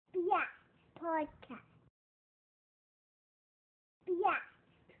podcast. Yeah,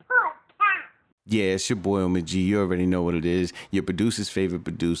 podcast. Yeah, it's your boy Omar G. You already know what it is. Your producer's favorite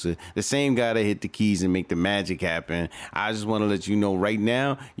producer. The same guy that hit the keys and make the magic happen. I just want to let you know right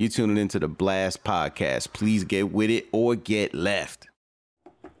now, you're tuning into the Blast Podcast. Please get with it or get left.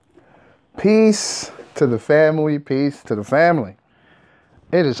 Peace to the family. Peace to the family.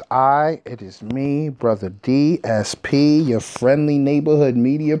 It is me, Brother DSP, your friendly neighborhood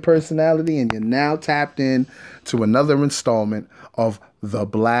media personality, and you're now tapped in to another installment of the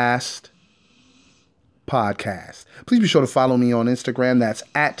Blast Podcast. Please be sure to follow me on Instagram. That's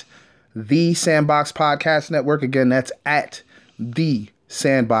at the Sandbox Podcast Network. Again, that's at the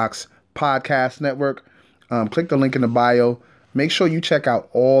Sandbox Podcast Network. Click the link in the bio. Make sure you check out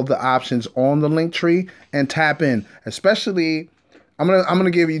all the options on the link tree and tap in. Especially, I'm gonna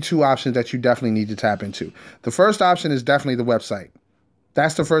give you two options that you definitely need to tap into. The first option is definitely the website.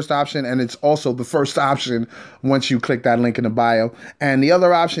 That's the first option, and it's also the first option once you click that link in the bio. And the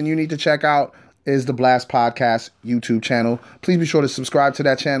other option you need to check out is the Blast Podcast YouTube channel. Please be sure to subscribe to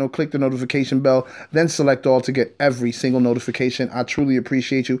that channel, click the notification bell, then select all to get every single notification. I truly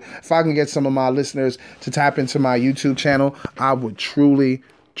appreciate you. If I can get some of my listeners to tap into my YouTube channel, I would truly,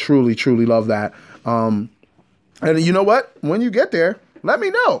 truly, truly love that. And you know what? When you get there, let me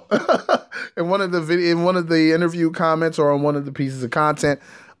know in one of the interview comments or on one of the pieces of content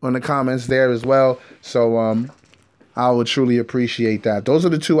on the comments there as well. So I would truly appreciate that. Those are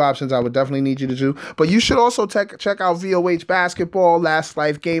the two options I would definitely need you to do. But you should also check out VOH Basketball, Last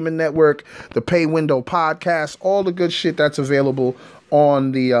Life Gaming Network, the Pay Window Podcast, all the good shit that's available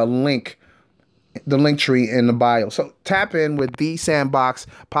on the link tree in the bio. So tap in with the Sandbox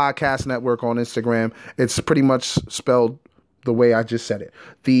Podcast Network on Instagram. It's pretty much spelled the way I just said it.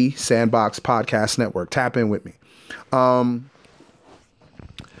 The Sandbox Podcast Network. Tap in with me.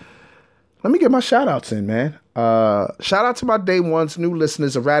 Let me get my shout outs in, man. Shout out to my day ones, new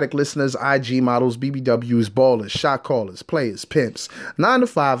listeners, erratic listeners, IG models, BBWs, ballers, shot callers, players, pimps,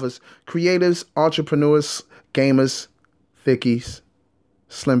 9-to-5ers, creatives, entrepreneurs, gamers, thickies,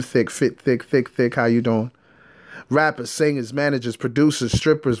 slim, thick, fit, thick, how you doing? Rappers, singers, managers, producers,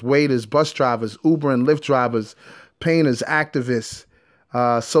 strippers, waiters, bus drivers, Uber and Lyft drivers, painters, activists,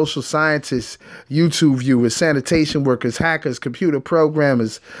 social scientists, YouTube viewers, sanitation workers, hackers, computer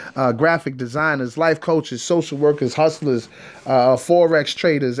programmers, graphic designers, life coaches, social workers, hustlers, Forex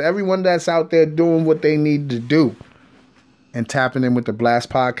traders, everyone that's out there doing what they need to do and tapping in with the Blast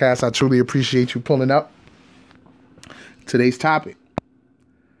Podcast. I truly appreciate you pulling up. Today's topic: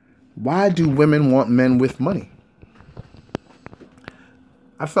 why do women want men with money?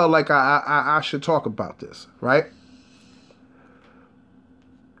 I felt like I should talk about this, right?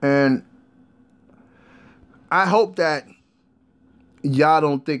 And I hope that y'all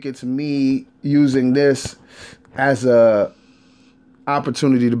don't think it's me using this as a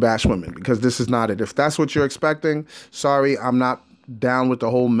opportunity to bash women, because this is not it. If that's what you're expecting, sorry, I'm not down with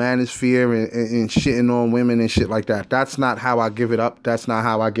the whole manosphere and shitting on women and shit like that. That's not how I give it up. That's not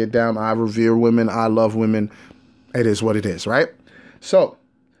how I get down. I revere women. I love women. It is what it is, right? So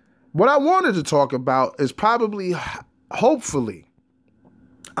what I wanted to talk about is probably, hopefully,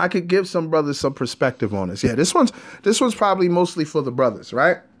 I could give some brothers some perspective on this. Yeah, this one's probably mostly for the brothers,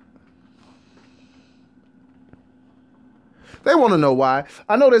 right? They want to know why.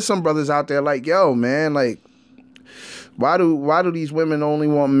 I know there's some brothers out there like, yo, man, like, why do these women only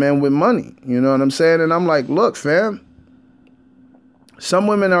want men with money? You know what I'm saying? And I'm like, look, fam, some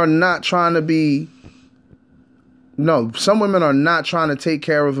women are not trying to take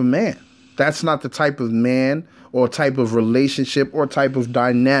care of a man. That's not the type of man or type of relationship or type of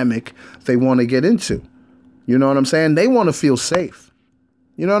dynamic they want to get into. You know what I'm saying? They want to feel safe.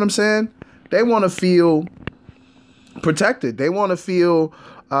 You know what I'm saying? They want to feel protected. They want to feel,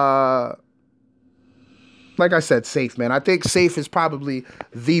 like I said, safe, man. I think safe is probably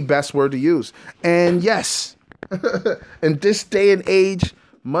the best word to use. And yes, in this day and age,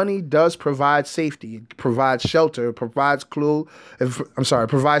 money does provide safety. It provides shelter. It provides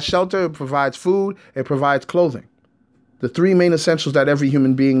provides shelter. It provides food. It provides clothing. The three main essentials that every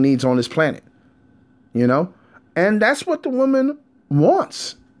human being needs on this planet. You know? And that's what the woman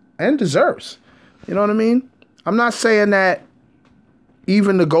wants and deserves. You know what I mean? I'm not saying that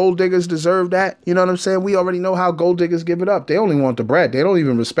even the gold diggers deserve that. You know what I'm saying? We already know how gold diggers give it up. They only want the bread. They don't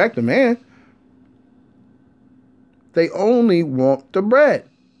even respect the man. They only want the bread.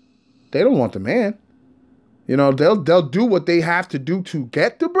 They don't want the man. You know, they'll do what they have to do to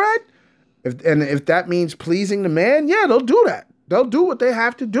get the bread. If that means pleasing the man, yeah, they'll do that. They'll do what they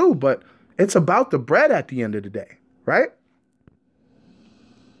have to do, but it's about the bread at the end of the day, right?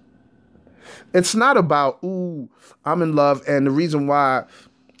 It's not about, ooh, I'm in love. And the reason why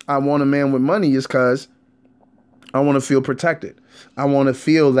I want a man with money is because I want to feel protected. I want to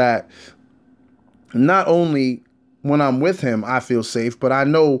feel that not only when I'm with him, I feel safe, but I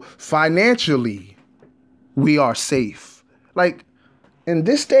know financially we are safe. Like, in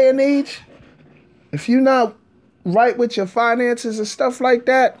this day and age, if you're not right with your finances and stuff like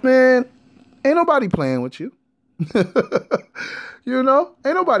that, man, ain't nobody playing with you. You know,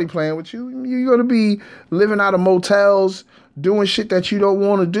 ain't nobody playing with you. You're going to be living out of motels, doing shit that you don't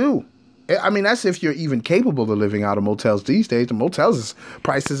want to do. I mean, that's if you're even capable of living out of motels these days. The motels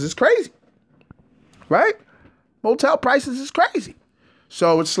prices is crazy, right? Motel prices is crazy.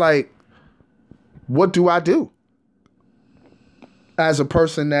 So it's like, what do I do? As a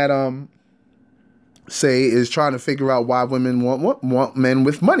person that, say, is trying to figure out why women want men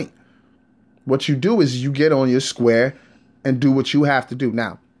with money. What you do is you get on your square and do what you have to do.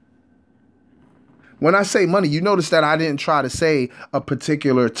 Now, when I say money, you notice that I didn't try to say a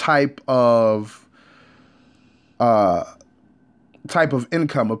particular type of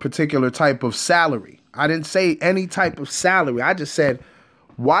income, a particular type of salary. I didn't say any type of salary. I just said,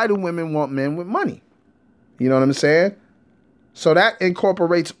 why do women want men with money? You know what I'm saying? So that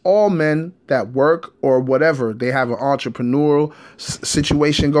incorporates all men that work or whatever. They have an entrepreneurial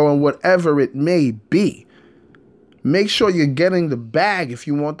situation going, whatever it may be. Make sure you're getting the bag if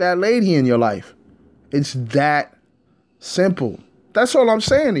you want that lady in your life. It's that simple. That's all I'm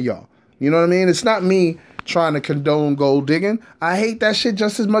saying to y'all. You know what I mean? It's not me trying to condone gold digging. I hate that shit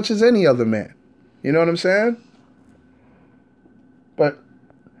just as much as any other man. You know what I'm saying? But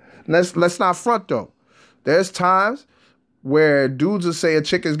let's not front though. There's times where dudes will say a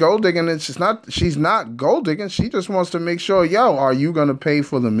chick is gold digging and she's not gold digging. She just wants to make sure, yo, are you going to pay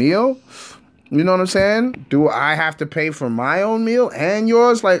for the meal? You know what I'm saying? Do I have to pay for my own meal and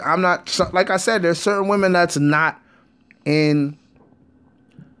yours? Like, I'm not, like I said, there's certain women that's not in,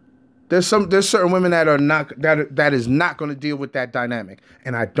 there's certain women that are not, that is not going to deal with that dynamic.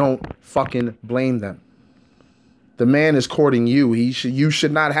 And I don't fucking blame them. The man is courting you. You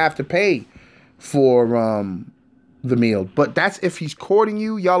should not have to pay for, the meal. But that's if he's courting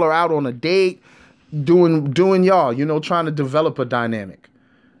you. Y'all are out on a date, doing y'all, you know, trying to develop a dynamic.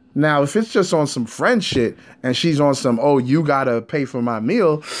 Now, if it's just on some friend shit and she's on some, oh, you gotta pay for my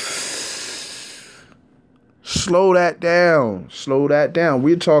meal, slow that down. Slow that down.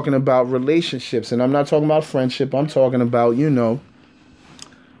 We're talking about relationships, and I'm not talking about friendship. I'm talking about, you know,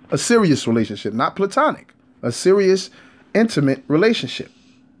 a serious relationship, not platonic. A serious, intimate relationship.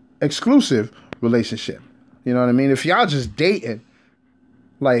 Exclusive relationship. You know what I mean? If y'all just dating,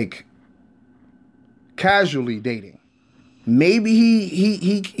 like casually dating, maybe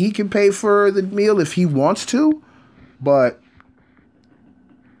he can pay for the meal if he wants to, but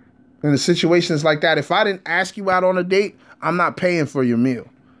in situations like that, if I didn't ask you out on a date, I'm not paying for your meal.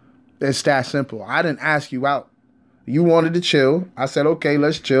 It's that simple. I didn't ask you out. You wanted to chill. I said, okay,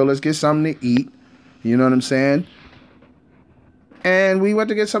 let's chill. Let's get something to eat. You know what I'm saying? And we went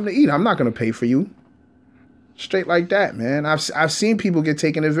to get something to eat. I'm not going to pay for you. Straight like that, man. I've seen people get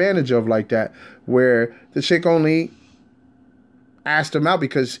taken advantage of like that, where the chick only asked him out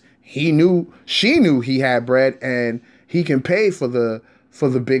because she knew he had bread and he can pay for the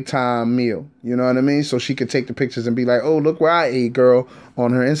big time meal. You know what I mean? So she could take the pictures and be like, oh, look where I ate, girl,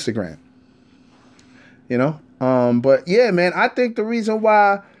 on her Instagram. You know? But yeah, man, I think the reason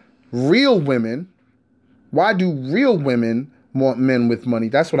why do real women want men with money?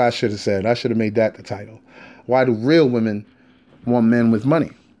 That's what I should have said. I should have made that the title. Why do real women want men with money?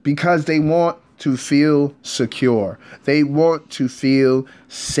 Because they want to feel secure. They want to feel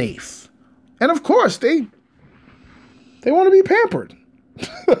safe. And of course, they want to be pampered.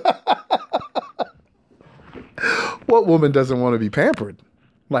 What woman doesn't want to be pampered?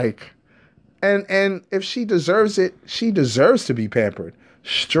 Like, and if she deserves it, she deserves to be pampered.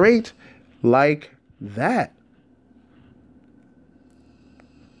 Straight like that.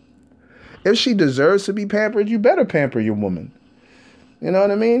 If she deserves to be pampered, you better pamper your woman. You know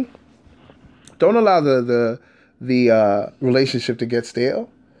what I mean? Don't allow the relationship to get stale.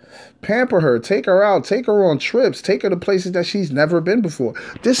 Pamper her, take her out, take her on trips, take her to places that she's never been before.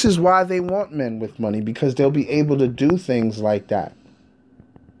 This is why they want men with money, because they'll be able to do things like that.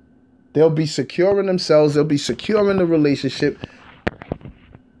 They'll be secure in themselves. They'll be secure in the relationship.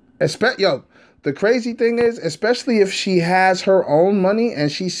 The crazy thing is, especially if she has her own money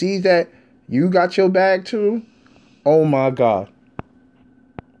and she sees that you got your bag too, oh my God.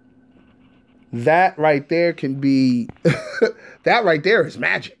 That right there can be, that right there is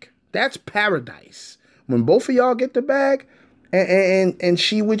magic. That's paradise. When both of y'all get the bag and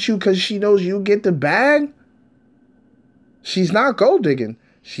she with you because she knows you get the bag, she's not gold digging.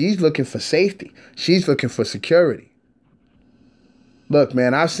 She's looking for safety. She's looking for security. Look,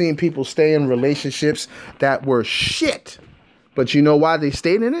 man, I've seen people stay in relationships that were shit. But you know why they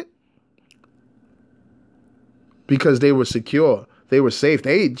stayed in it? Because they were secure. They were safe.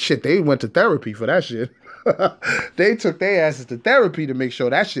 They went to therapy for that shit. They took their asses to therapy to make sure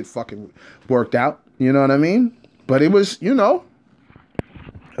that shit fucking worked out. You know what I mean? But it was, there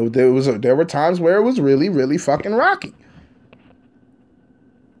were times where it was really, really fucking rocky.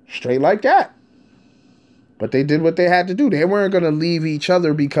 Straight like that. But they did what they had to do. They weren't going to leave each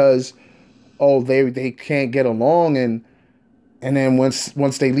other because, they can't get along, and then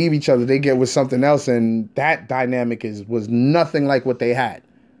once they leave each other, they get with something else, and that dynamic was nothing like what they had.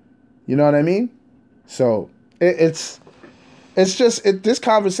 You know what I mean? So this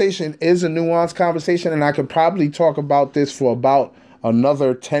conversation is a nuanced conversation, and I could probably talk about this for about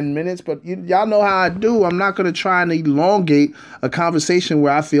another 10 minutes, but y'all know how I do. I'm not going to try and elongate a conversation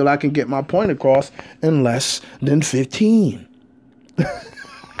where I feel I can get my point across in less than 15.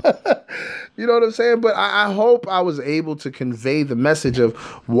 You know what I'm saying? But I hope I was able to convey the message of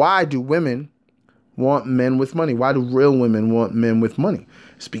why do women want men with money? Why do real women want men with money?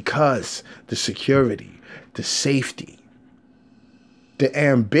 It's because the security, the safety, the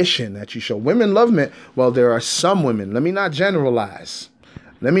ambition that you show. Women love men. Well, there are some women. Let me not generalize.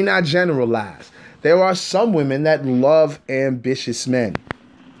 There are some women that love ambitious men.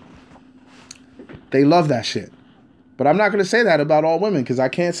 They love that shit. But I'm not going to say that about all women, because I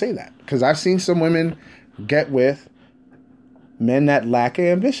can't say that. Because I've seen some women get with men that lack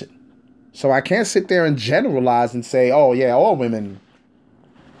ambition. So I can't sit there and generalize and say, oh yeah, all women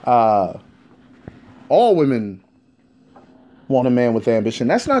want a man with ambition.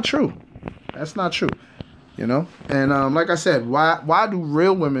 That's not true. And like I said, why do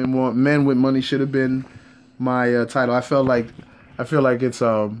real women want men with money should have been my title. I feel like it's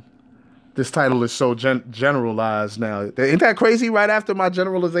this title is so generalized now. Ain't that crazy? Right after my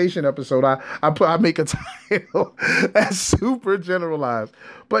generalization episode, I make a title that's super generalized.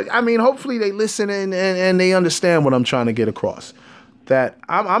 But I mean, hopefully they listen and they understand what I'm trying to get across. That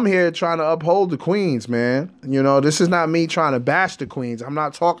I'm here trying to uphold the queens, man. This is not me trying to bash the queens. I'm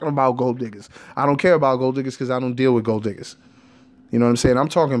not talking about gold diggers. I don't care about gold diggers because I don't deal with gold diggers. You know what I'm saying? I'm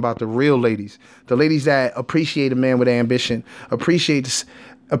talking about the real ladies. The ladies that appreciate a man with ambition, appreciates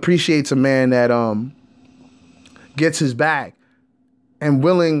a man that gets his bag and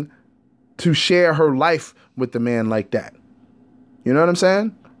willing to share her life with the man like that. You know what I'm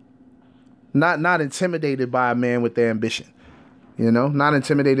saying? Not intimidated by a man with ambition. Not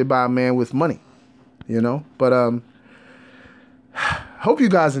intimidated by a man with money. But hope you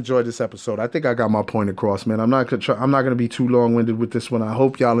guys enjoyed this episode. I think I got my point across, man. I'm not gonna be too long-winded with this one. I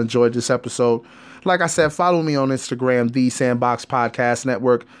hope y'all enjoyed this episode. Like I said, follow me on Instagram, The Sandbox Podcast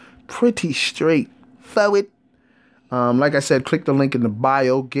Network. Pretty straightforward. Like I said, click the link in the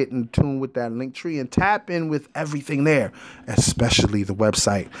bio, get in tune with that link tree, and tap in with everything there, especially the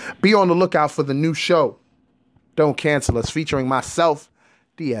website. Be on the lookout for the new show, Don't Cancel Us, featuring myself,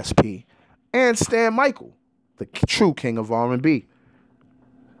 DSP, and Stan Michael, the true king of R&B.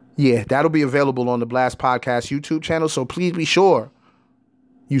 Yeah, that'll be available on the Blast Podcast YouTube channel, so please be sure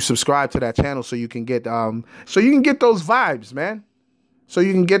you subscribe to that channel so you can get those vibes, man. So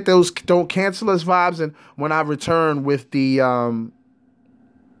you can get those Don't Cancel Us vibes, and when I return with the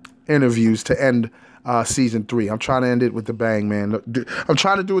interviews to end season 3, I'm trying to end it with the bang, man. I'm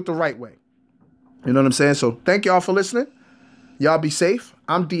trying to do it the right way. You know what I'm saying? So thank y'all for listening. Y'all be safe.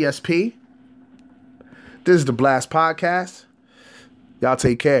 I'm DSP. This is the Blast Podcast. Y'all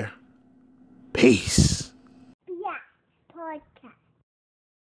take care. Peace.